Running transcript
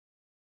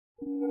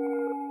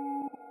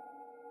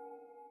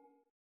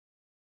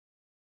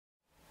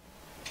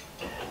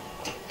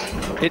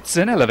It's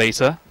an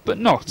elevator, but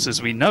not as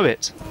we know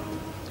it.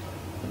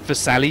 For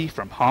Sally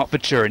from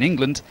Hertfordshire in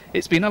England,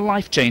 it's been a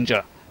life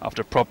changer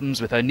after problems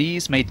with her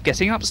knees made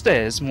getting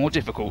upstairs more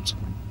difficult.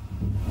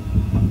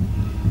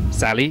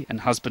 Sally and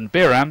husband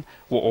Biram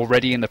were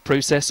already in the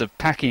process of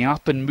packing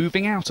up and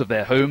moving out of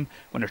their home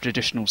when a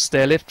traditional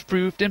stairlift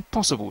proved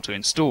impossible to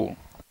install.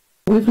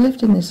 We've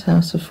lived in this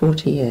house for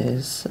 40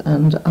 years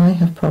and I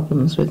have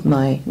problems with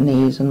my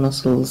knees and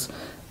muscles,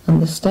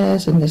 and the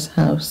stairs in this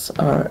house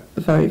are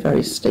very,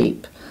 very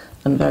steep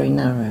and very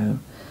narrow.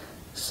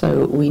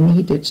 So we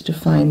needed to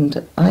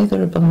find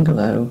either a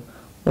bungalow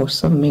or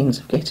some means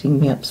of getting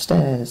me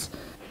upstairs.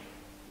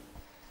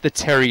 The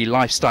Terry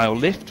Lifestyle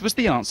lift was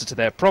the answer to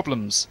their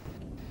problems.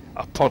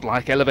 A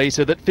pod-like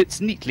elevator that fits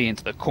neatly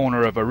into the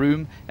corner of a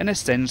room and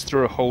ascends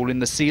through a hole in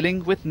the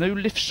ceiling with no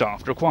lift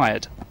shaft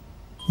required.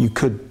 You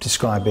could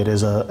describe it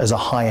as a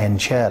high-end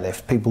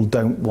chairlift. People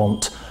don't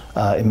want,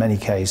 in many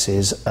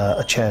cases,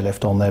 a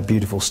chairlift on their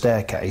beautiful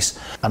staircase.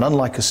 And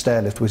unlike a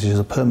stairlift, which is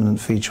a permanent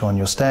feature on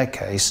your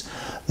staircase,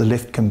 the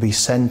lift can be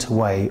sent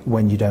away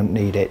when you don't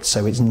need it,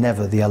 so it's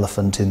never the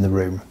elephant in the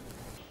room.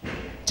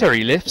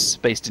 Terry Lifts,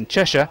 based in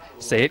Cheshire,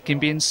 say it can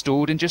be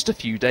installed in just a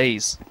few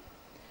days.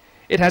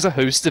 It has a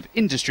host of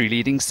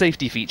industry-leading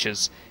safety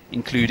features,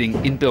 including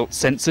inbuilt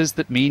sensors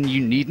that mean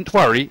you needn't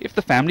worry if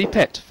the family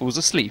pet falls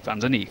asleep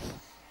underneath.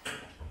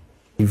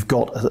 You've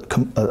got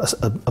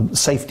a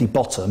safety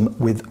bottom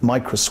with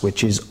micro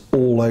switches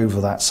all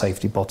over that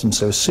safety bottom,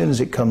 so as soon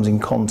as it comes in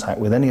contact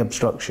with any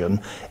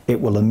obstruction,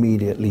 it will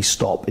immediately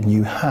stop, and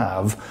you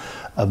have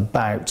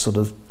about sort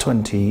of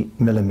 20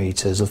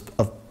 millimetres of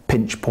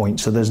pinch point,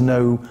 so there's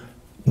no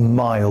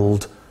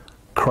mild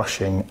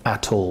crushing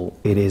at all.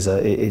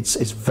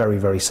 It's very,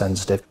 very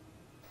sensitive.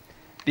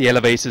 The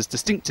elevator's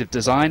distinctive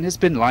design has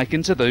been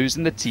likened to those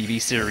in the TV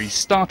series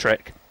Star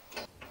Trek.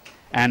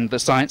 And the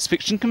science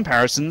fiction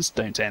comparisons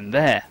don't end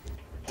there.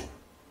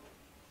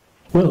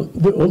 Well,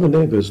 all the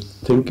neighbours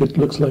think it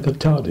looks like a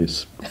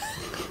TARDIS.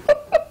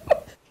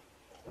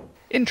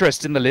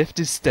 Interest in the lift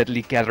is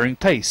steadily gathering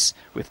pace,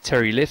 with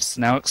Terry Lifts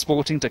now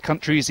exporting to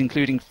countries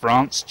including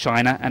France,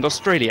 China and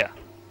Australia.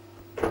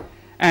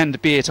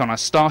 And be it on a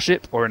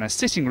starship or in a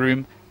sitting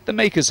room, the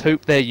makers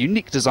hope their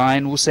unique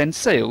design will send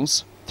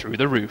sales through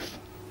the roof.